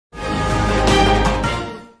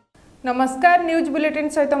नमस्कार news bulletin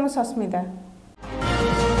सहित मु सस्मिता।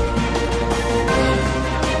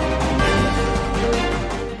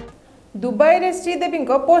 दुबई रे श्रीदेवी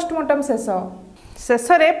पोस्टमार्टम शेष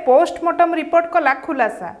रे पोस्टमार्टम रिपोर्ट कला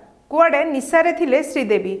खुलासा कुआडे निशारे थिले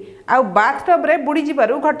श्रीदेवी आउ बाथटब रे बुड़ी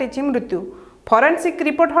जिबारु घटिछि मृत्यु। फोरेंसिक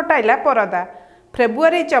रिपोर्ट हटाइला परदा।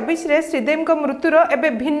 फेब्रुआरी 24 रे श्रीदेवी मृत्युर एबे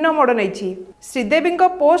भिन्न मोड़ नहीं। श्रीदेवी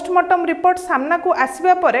पोस्टमार्टम रिपोर्ट सामना को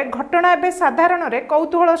आसिबा परे घटना एबे साधारण रे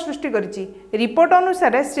कौतूहल सृष्टि करिछि। रिपोर्ट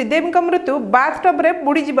अनुसार श्रीदेवी मृत्यु बाथटब रे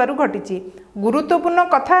बुड़ी जिबारु घटिछि। गुरुत्वपूर्ण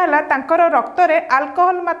कथा हला तांकर रक्त रे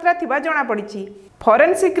अल्कोहल मात्रा थिबा जणा पड़िछि।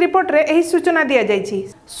 फोरेंसिक रिपोर्ट रे एही सूचना दिया जाइछि।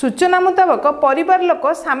 सूचना मुताबक परिवार लोक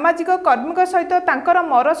सामाजिक कर्मी सहित तांकर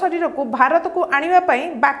मर शरीर को भारत को आनिबा पई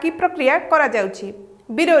बाकी प्रक्रिया करा जाउछि।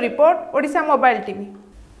 Bureau report Odisha mobile TV.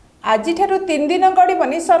 आज 3 दिन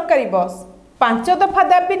गड़बनी सरकारी बस 5 दफा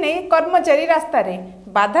दाबी नहीं कर्मचारी रास्तार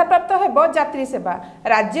बाधा प्राप्त हेबो यात्री सेवा।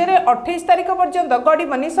 राज्य में 28 तारिख पर्यंत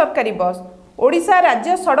गड़बनी सरकारी बस। ओडिशा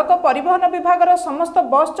राज्य सड़क परिवहन विभाग समस्त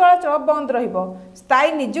बस चलाचल बंद रहिबो।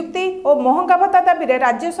 स्थायी नियुक्ति और महंगा भत्ता दाबी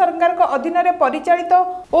राज्य सरकार अधीन में परिचालित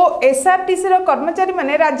और एसआरटीसी कर्मचारी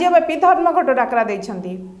माने राज्यव्यापी धर्मघट डाकरा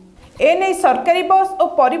दैछंती। एने सरकारी बस और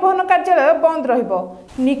परिवहन कार्यालय बंद रहिबो।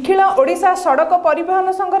 निखिल ओडिशा सड़क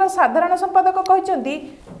परिवहन संघर साधारण संपादक कहते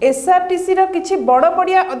एसआरटीसी किछि बड़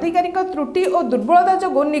बड़िया अधिकारी त्रुटि और दुर्बलता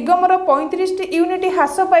जो निगमर 35 यूनिट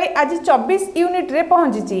ह्रास पाई आज 24 यूनिट रे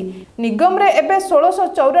पहुंची। निगम रे एबे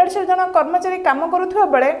 1684 जन कर्मचारी काम करुवा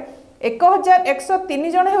बेले 1103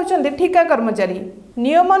 जन होउछन्ति ठिका कर्मचारी।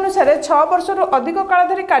 नियम अनुसार 6 वर्षरु अधिक काल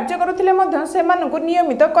धरि कार्य करुथिले मध्य सेमानकु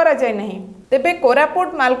नियमित करा जाय नाही। तेबे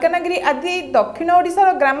कोरापुट मालकानगिरी आदि दक्षिण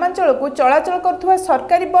ओडिशार ग्रामांचल को चलाचल करुवा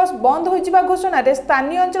सरकारी बस बंद होइजिबा घोषणा रे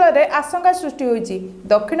स्थानीय अंचल रे आशंका सृष्टि होइछि।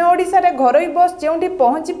 दक्षिण ओडिशा रे घरोई बस जेउंठी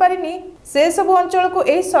पहुंची पारिनी से सब अंचल को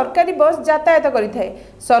एही सरकारी बस यातायात करिथाय।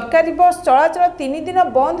 सरकारी बस चलाचल 3 दिन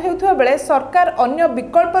बंद हेउथुवा बेले सरकार अन्य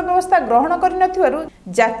विकल्प व्यवस्था ग्रहण करिनथिबारु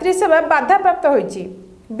यात्री सेवा बाधा प्राप्त होइछि।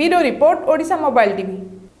 Bureau report Odisha mobile TV.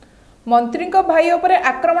 मंत्री भाई उपरे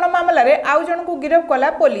आक्रमण मामला रे आउ जन को गिरफ्त कला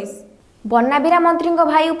पुलिस। बन्नाबिरा मंत्री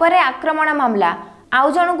भाई उपरे आक्रमण मामला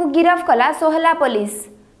आउ जन को गिरफ्त कला सोहला पुलिस।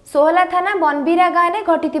 सोहला थाना बनबिरा गाँव में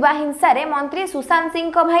घटिथिबा हिंसा रे मंत्री सुशांत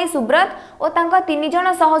सिंह भाई सुब्रत और तांको 3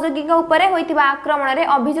 जन सहयोगी उपरे होइथिबा आक्रमण रे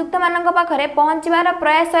अभियुक्त मानक पाखरे पहुंचबार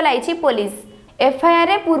प्रयास चलाइछि पुलिस। एफआईआर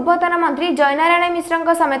रे पूर्वतन मंत्री जयनारायण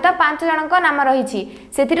मिश्र समेत 5 जनक नाम रही।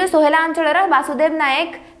 से सोहेला अंचल वासुदेव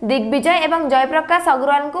नायक, दिग्विजय और जयप्रकाश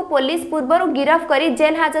अग्रवाल को पुलिस पूर्व गिरफ्त कर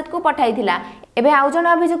जेल हाजत को पठाइथिला। एबे आउ जन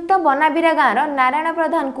अभियुक्त बनाबिरा गाँव नारायण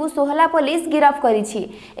प्रधान को सोहला पुलिस गिरफ्त करिछि।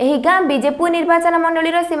 एही गाँ बीजेपी निर्वाचन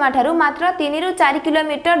मंडलीर सीमा ठारू मात्र 3 ରୁ 4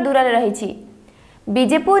 किलोमीटर दूर रही।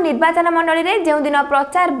 बीजेपी निर्वाचन मंडली रे जो दिन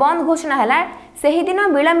प्रचार बंद घोषणा हैला सेही दिन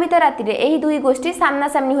विलंबित राति रे एही दुई गोष्ठी सामना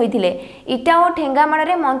सामनी होइथिले। इटा और ठेंगामाड़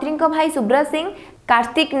रे मंत्री भाई सुब्रत सिंह,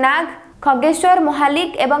 कार्तिक नाग, खगेश्वर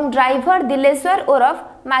महालिक एवं ड्राइवर दिलेश्वर ओरफ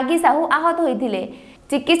मागी साहू आहत होइथिले।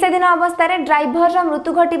 चिकित्साधीन अवस्था ड्राइवर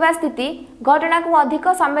मृत्यु घटिबा स्थिति घटना को अधिक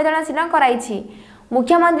संवेदनशील कराइछि।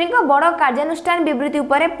 मुख्यमंत्री बड़ कार्यानुष्ठान विवृत्ति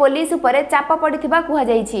उपरे पुलिस उपरे चाप पड़िथिबा कुहा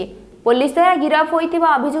जाइछि। पुलिस द्वारा गिरफ्त होइथिबा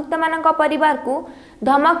अभियुक्त मानक परिवार को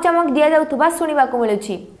धमक चमक दिया जाउथबा सुनिबा को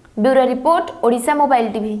मिलुछि। Bureau report Odisha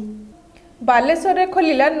mobile TV. Baleshwar रे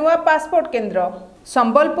खोलिला नुआ पासपोर्ट केंद्र।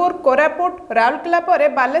 संबलपुर, कोरापुट, राउरकेला पर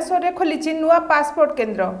बालेश्वर रे खोलिछि नुआ पासपोर्ट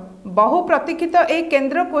केंद्र। बहु प्रतीक्षित एही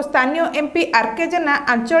केंद्र को स्थानीय एमपी आरके जेना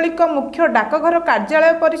आंचलिक मुख्य डाकघर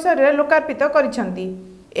कार्यालय परिसर रे लोकार्पित करिसंती।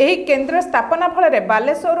 एही केंद्र स्थापना फल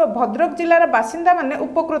बालेश्वर और भद्रक जिलार बासिंदा माने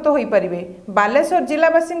उपकृत होई परिबे। बालेश्वर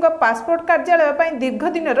जिलावासी पासपोर्ट कार्यालय पई दीर्घ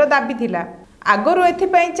दिनर दाबी थिला। आगरू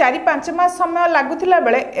एथिपई 4-5 मास समय लागुथिला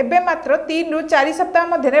बेले एबे मात्र 3 ରୁ 4 सप्ताह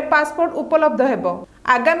मध्य पासपोर्ट उपलब्ध हेबो।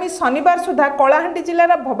 आगामी शनिवार सुधा कलाहांडी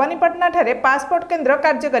जिलार भवानीपाटना ठारे पासपोर्ट केंद्र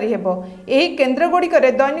कार्यकारी हेबो। एही केंद्र गुड़िक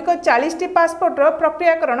दैनिक 40टी पासपोर्टर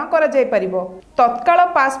प्रक्रियाकरण करा जाय परिबो। तत्काल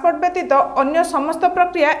पासपोर्ट व्यतीत अन्य समस्त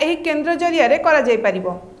प्रक्रिया एही केंद्र जरिया करा जाय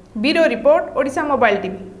परिबो। Bureau report Odisha mobile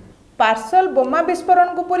TV. Parcel बोमा विस्फोरण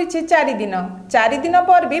को पूरी 4 दिन। 4 दिन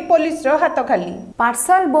पर भी पुलिस हाथ खाली।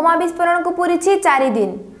 पार्सल बोमा विस्फोरण को पूरी 4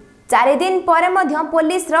 दिन। 4 दिन पर मध्य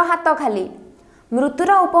पुलिस हाथ खाली।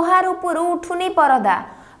 मृत्युर उपहार उपरू उठुनी परदा।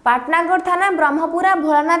 पाटनागढ़ थाना ब्रह्मपुरा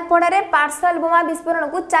भोलानाथ पड़े पार्सल बोमा विस्फोरण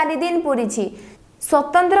को 4 दिन पूरी।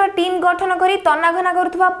 स्वतंत्र टीम गठन कर तनाघना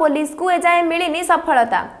करुवा पुलिस को एजाए मिलनी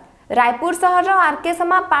सफलता। रायपुर सहर आरके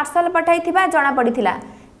समा पार्सल पठाई जना पड़ा।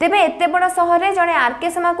 तेबे एते बड़ सहर रे जणे आरके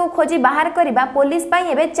समा को खोजी बाहर करिबा पुलिस पई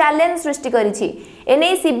एबे चैलेंज सृष्टि करिछि।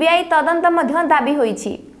 एने सीबीआई तदंत मध्य दाबी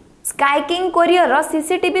होइछि। स्काई किंग कोरियर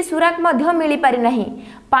सीसीटीवी सुराक मध्य मिली पारि नाही।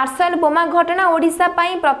 पार्सल बोमा घटना ओडिशा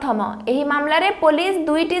पाई प्रथम। एही मामलारे पुलिस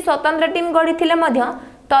 2टी स्वतंत्र टीम गढ़ी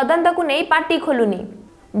तदंत को नहीं पार्टी खोलुनी।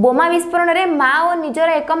 बोमा विस्फोरण में माँ और निजर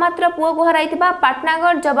एकमात्र पुओ को हराइथिबा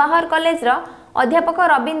पाटनागढ़ जवाहर कॉलेज अध्यापक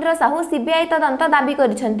रवींद्र साहू सीबीआई तदंत दाबी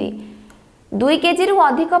करिसेंती। 2 केजी रु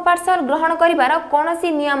अधिक पार्सल ग्रहण करिबार कोनोसी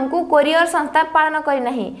नियम को कोरियर संस्था पालन करि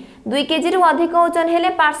नाही। 2 केजी रु अधिक ओजन हेले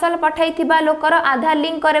पार्सल पठाइथिबा लोकर आधार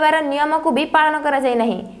लिंक करबार नियम को भी पालन करा जाय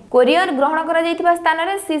नाही। कोरियर ग्रहण करा जायथिबा स्थान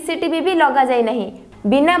रे सीसीटीवी भी लगा जाय नाही।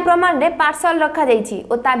 बिना प्रमाण रे पार्सल रखा जायछि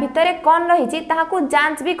ओ ता भितरे कोन रहिछि ताहाकू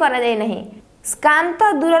जांच भी करा जाय नाही। स्कान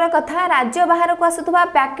तो दूरर कथा, राज्य बाहर को आसुथबा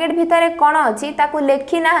पैकेट भितरे कोन अछि ताकू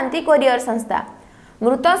लेखि नाहंती कोरियर संस्था।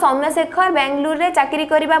 मृत सौम्यशेखर बेंगलुरु रे चाकरी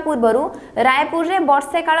करिबा पूर्वरु रायपुर रे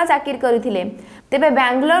वर्षे काल चाकरी करिथिले। तेबे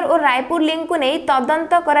बेंगलोर और रायपुर लिंक को नहीं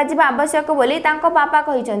तदंत करा जिबा आवश्यक बोली तांको पापा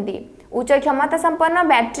कहिसंती। उच्च क्षमता संपन्न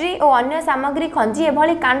बैटरी और अन्य सामग्री खंजी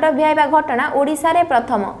एभली कांड भियाइबा घटना ओडिशा रे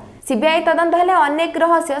प्रथम। सीबीआई तदंत हेले अनेक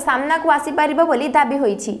रहस्य सामना को आसी पारिबो बोली दाबी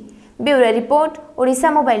होईछि। Bureau report,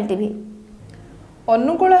 Odisha mobile TV.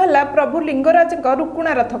 अनुकूल है प्रभु लिंगराज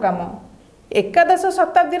रुकुणा रथ काम। एकादश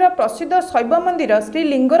शताब्दीर प्रसिद्ध शैव मंदिर श्री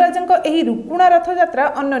लिंगराज रुकुणा रथ यात्रा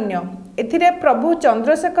अनन्य। एथिरे प्रभु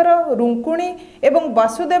चंद्रशेखर, रुकुणी एवं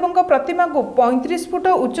वासुदेव प्रतिमा को 35 फुट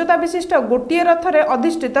उच्चता विशिष्ट गोटे रथ में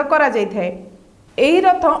अधिष्ठित करा जायଥାଏ। एही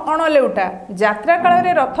रथ अणलेउटा। यात्रा काल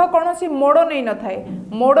में रथ कौनसी मोड़ नहीं न थाए।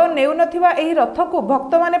 मोड़ नेउ नथिबा एही रथ को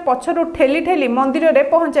भक्त माने पछरु ठेली ठेली मंदिर में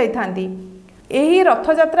पहुंचाई थांती। एही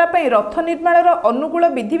रथयात्रा पई रथ निर्माणर अनुकूल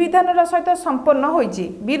विधि विधानर सहित संपन्न होईछि।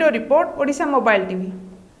 Bureau report, Odisha mobile TV.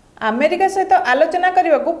 America सहित आलोचना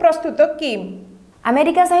करने को प्रस्तुत किम।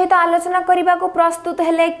 अमेरिका सहित आलोचना करने को प्रस्तुत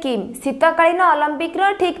हेले किम। शीतकालीन ओलंपिक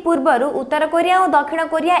ठीक पूर्व उत्तर कोरिया और दक्षिण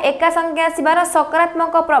कोरिया एका संगे आसबार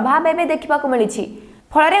सकारात्मक प्रभाव एवं देखा मिली।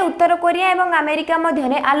 फल उत्तर कोरिया और अमेरिका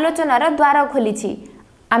मध्य आलोचनार द्वार खोली।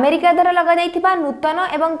 अमेरिका द्वारा लगा नूतन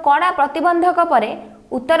एवं कड़ा प्रतिबंधक पर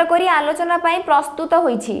उत्तर कोरिया आलोचना प्रस्तुत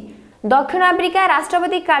होईछि। दक्षिण आफ्रिका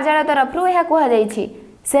राष्ट्रपति कार्यालय तरफ यह कहुଯାଇଛି।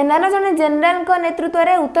 सेनार जने जेनेराल नेतृत्व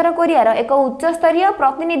में उत्तर कोरियार एक उच्च स्तरीय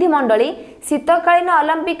प्रतिनिधि मंडली शीतकालीन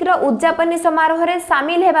ओलंपिक उद्यापनी समारोह में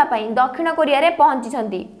सामिल होगापी दक्षिण कोरिया रे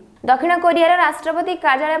पहुंची। दक्षिण कोरियार राष्ट्रपति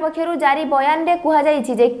कार्यालय पक्षर जारी बयान में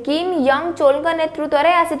कहुଯାଇଛି जे किम यंग चोल नेतृत्व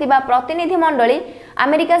में आसीथिबा प्रतिनिधि मंडली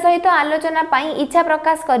अमेरिका सहित आलोचना इच्छा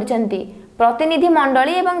प्रकाश करिसेंती। प्रतिनिधि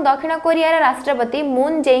मंडली एवं दक्षिण कोरियार राष्ट्रपति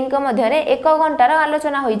मून जेइंग मध्य 1 घंटार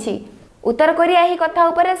आलोचना होईछि। उत्तर कोरिया यही कथा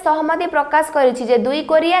उपरे सहमति प्रकाश करिछि जे 2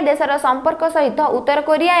 कोरिया देशर संपर्क सहित उत्तर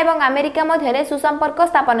कोरिया एवं अमेरिका मध्य सुसंपर्क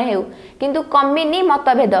स्थापन हेउ, किंतु कमिनी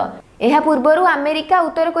मतभेद। एहा पूर्वरु अमेरिका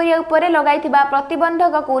उत्तर कोरिया उपरे लगाइथिबा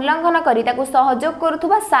प्रतिबंधक को उल्लंघन करी ताकू सहयोग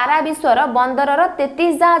करुथुबा सारा विश्वर बंदरर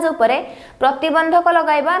 33 जहाज उपरे प्रतिबंधक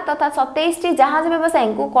लगाइबा तथा 27टी जहाज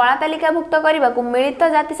व्यवसायी को कला तालिकाभुक्त करने को मिलित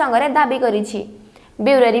जातिसंघ रे दाबी करिछि।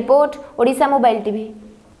 Bureau report, Odisha mobile TV.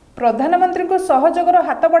 प्रधानमंत्री को सहयोगर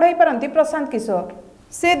हाथ बढ़ाई पारती प्रशांत किशोर।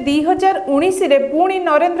 से 2019 रे पुणी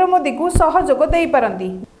नरेंद्र मोदी को सहयोग दे पारती।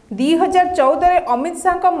 2014 अमित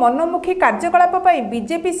शाह मनमुखी कार्यकलाप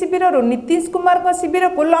बीजेपी शिविर नीतीश कुमार शिविर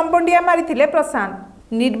को लंबंडिया मारी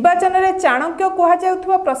प्रशांत। निर्वाचन में चाणक्य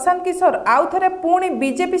कहुवा प्रशांत किशोर आउ थे पुणी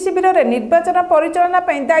बीजेपी शिविर में निर्वाचन परिचालना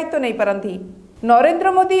दायित्व नहीं पारती।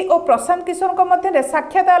 नरेंद्र मोदी और प्रशांत किशोर मध्य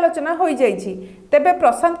साक्षात आलोचना हो जाइछि। तेबे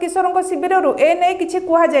प्रशांत किशोर शिविर एने किछि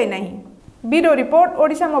कुहा जाय नाही। Bureau report,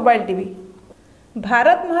 Odisha mobile TV.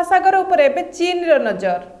 Bharat महासागर उपरे एबे चीन रो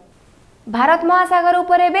नजर। भारत महासागर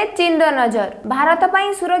उपरे एबे चीन रो नजर। भारत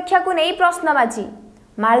पई सुरक्षा को नहीं प्रश्नबाची।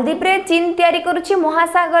 मालदीप रे चीन तैयारी करुछि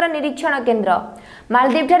महासागर निरीक्षण केन्द्र।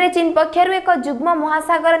 मालदीप ठारे चीन पक्षर एक जुग्म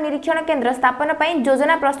महासागर निरीक्षण केन्द्र स्थापन पई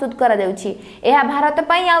योजना प्रस्तुत करा जाउछि। एहा भारत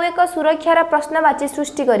पई आउ एक सुरक्षार प्रश्नबाची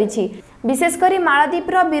सृष्टि करिछि। विशेषकर मालदीप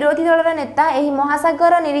रो विरोधी दलर नेता एही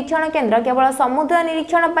महासागर निरीक्षण केन्द्र केवल समुद्र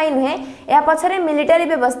निरीक्षण पई नुहे, एहा पछरे मिलिटरी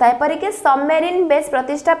व्यवस्था एपरिक सबमेरिन बेस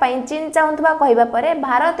प्रतिष्ठा पई चीन चाहुथबा कहिबा परे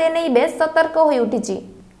भारत एनै बेस सतर्क होई उठिछि।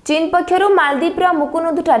 चीन पक्षर मालदीप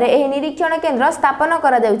मुकुनुदु ठारे एही निरीक्षण केन्द्र स्थापन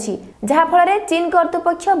करा जाउछि, जहा फଳରେ चीन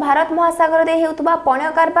कर्तृपक्ष भारत महासागर दे हेउतबा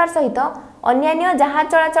पण्य कारबार सहित अन्यान्य जहाज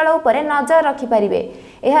चलाचल उपरे नजर रखिपारे।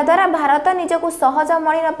 यह द्वारा भारत निजक सहज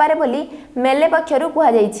मणि न पारे बोली मेले पक्षर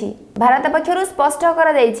कहुଯାଇଛି। भारत पक्षर स्पष्ट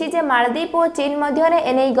करा जाइछि जे मालदीप और चीन मध्य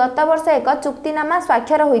एने गत वर्ष एक चुक्तिनामा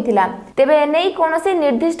स्वाक्षर होइथिला। तेबे एने कोनोसी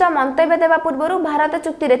निर्दिष्ट मंतव्य देबा पूर्वरु भारत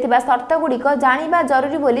चुक्ति रे थिबा शर्त गुड़िक जानिबा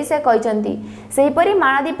जरूरी बोली से कहिसंती। सेहिपरि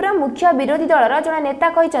मालदीप मुख्य विरोधी दलर जने नेता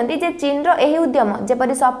कहिसंती जे चीन रो एही उद्यम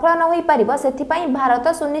जेपरि सफल न होई पारिबो सेथि पई भारत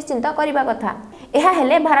सुनिश्चित करिबा कथा। यह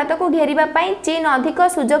हेले भारत को घेरिबा पई चीन अधिक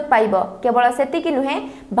सुजोग पाइब। केवल सेतिकी नुहे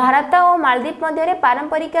भारत और मालदीप मध्य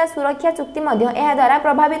पारंपरिक सुरक्षा चुक्ति मध्य यह द्वारा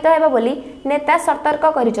प्रभावित हेबो बोली नेता सतर्क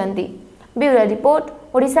करिसंती। Bureau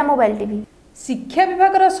report Odisha mobile TV. शिक्षा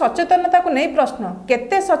विभाग सचेतनता को नहीं प्रश्न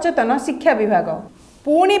केते सचेतन शिक्षा विभाग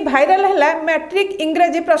पुणी भाइराल है मैट्रिक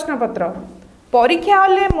इंग्रेजी प्रश्नपत्र परीक्षा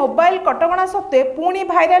हॉल मोबाइल कटकणा सत्वे पुणी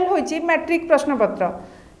भाइराल होइछि मैट्रिक प्रश्नपत्र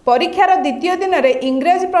परीक्षार द्वितीय दिन में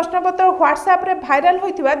इंग्रेजी प्रश्नपत्र व्हाट्सएप रे भाइराल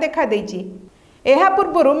होइथिबा देखा देइछि। एहा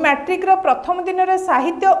पूर्व मैट्रिक प्रथम दिन में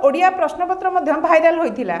साहित्य ओडिया प्रश्नपत्र मध्य भाइराल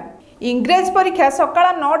होइथिला। इंग्रेज परीक्षा सकाळ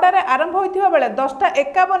 9टार आरंभ होइथिबा बेले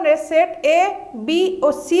 10:51 रे सेट ए बी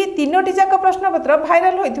और सी तीनोटी जाक प्रश्नपत्र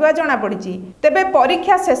भाइराल होइथिबा जणा पड़िछि। तेबे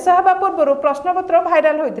परीक्षा शेष हेबा पूर्व प्रश्नपत्र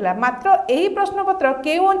भाइराल होइथिला मात्र एही प्रश्नपत्र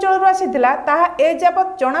केउ अंचलरू आसीथिला ताहा ए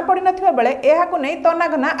जाबत जणा पड़ि नथिबा बेले एहाकु नै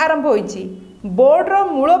तनाघना आरंभ होइछि। बोर्डर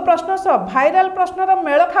मूल प्रश्न सह भाइराल प्रश्नर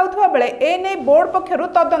मेल खाउथुवा बेले ए नै बोर्ड पक्षरु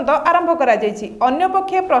तदंत आरंभ करा जायछि। अन्य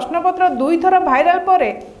पक्षे प्रश्नपत्र 2 थर भाइराल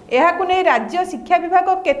परे एहाकु नै राज्य शिक्षा विभाग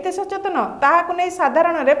केते सचेतन ताहाकु नै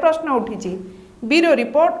साधारण रे प्रश्न उठिछि। Bureau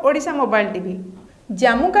report Odisha mobile TV.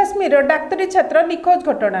 Jammu Kashmir डाक्तरी छात्र निखोज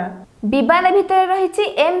घटना विवाद भितर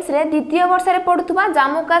रहिछि एम्स रे द्वितीय वर्ष रे पढुथुवा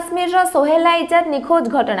जम्मू काश्मीर रो सोहेला इजाद निखोज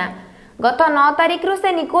घटना। गत 9 तारिख रु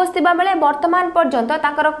से निखोज थिबा बेले वर्तमान पर्यंत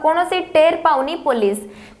ताकर कोनोसी टेर पाउनी पुलिस।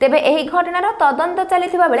 तेबे एही घटनार तदंत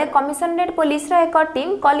चलिथिबा बेले कमिशनरेट पुलिस रो एक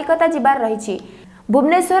टीम कलिकता जिबार रहिछि।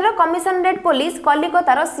 भुवनेश्वर कमिशनरेट पुलिस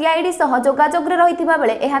कलिकतार सीआईडी सह जोगाजोग रे रहिथिबा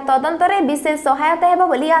बेले एहा तदंत रे विशेष सहायता हेबो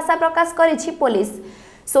बोली आशा प्रकाश करिछि पुलिस।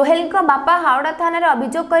 सोहेल को बापा हावड़ा थाना रे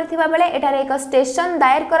अभियोग करथिबा बेले एठारे एक स्टेशन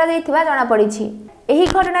दायर करा दैथिबा जणा पड़िछि। एही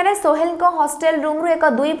घटना रे सोहेल को हॉस्टेल रूम रु एक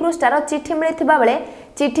 2 पृष्ठार चिठी मिलिथिबा बेले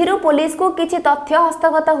चिठीरू पुलिस को किछि तथ्य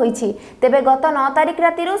हस्तगत होईछि। तेबे गत 9 तारिख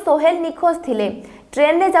राति रु सोहेल निखोज थिले।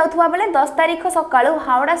 ट्रेन रे जाउथबा बेले 10 तारिख सकाळू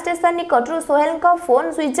हावड़ा स्टेशन निकटरू सोहेल को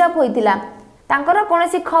फोन स्विच ऑफ होइतिला। तांकर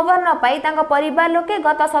कोनोसी खबर न पाई तांको परिवार लोके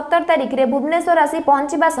गत 17 तारिख रे भुवनेश्वर आसी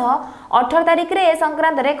पहुंचीबा सह 18 तारिख रे ए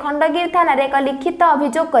संक्रांत रे खंडगिर थाना रे एक लिखित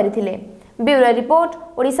अभियोग करथिले। Bureau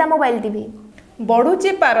report Odisha mobile TV.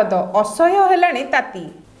 बढ़ुची पारद असह्य हेलाणी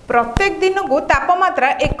ताती प्रत्येक दिन को तापमात्रा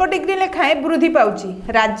 1 डिग्री लेखाएं वृद्धि पाउछि।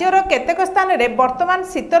 राज्यर केतेक स्थान में वर्तमान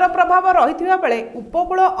शीतर प्रभाव रही बेले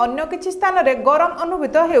उपकूल अन्य किछि स्थान में गरम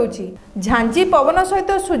अनुभूत हेउछि। झांझी पवन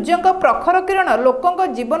सहित सूर्य प्रखर किरण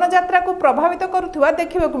लोकों जीवन यात्रा को प्रभावित करुवा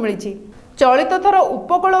देखा मिली। चलित थर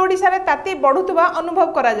उपकूल ओडिशा रे ताती बढ़ुवा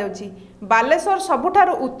अनुभव करा जाउछि। बालेश्वर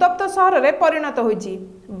सबुठारु उत्तप्त सहर रे परिणत होइछि।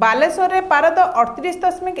 बालेश्वर रे पारद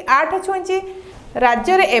 38.8 छुईछि।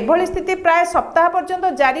 राज्य में एभली स्थिति प्राय सप्ताह पर्यंत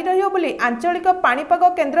जारी रहियो बोली आंचलिक पाणीपाग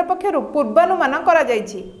केन्द्र पक्षरु पूर्वानुमान करा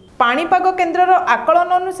जायछि। पाणीपाग केन्द्रर आकलन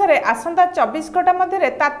अनुसार आसंता 24 घंटा मध्य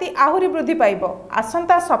ताती आहुरी वृद्धि पाइब।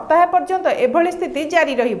 आसंता सप्ताह पर्यंत एभली स्थिति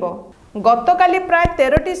जारी रहिब। गतकाली प्राय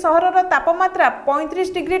 13टी सहरर तापमात्रा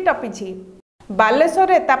 35 डिग्री टपिछि। बालेश्वर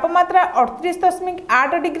रे तापमात्रा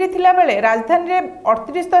 38.8 डिग्री थिला बेले राजधानी रे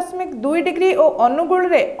 38.2 डिग्री और अनुगुल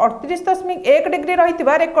रे 38.1 degree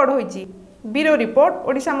रहितिबा record होइछि। Bureau report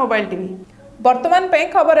Odisha mobile TV. वर्तमान पे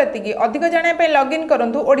खबर एतिकी। अधिक जाने पे लॉगिन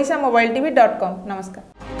करंतु odishamobiletv.com।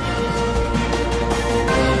 नमस्कार।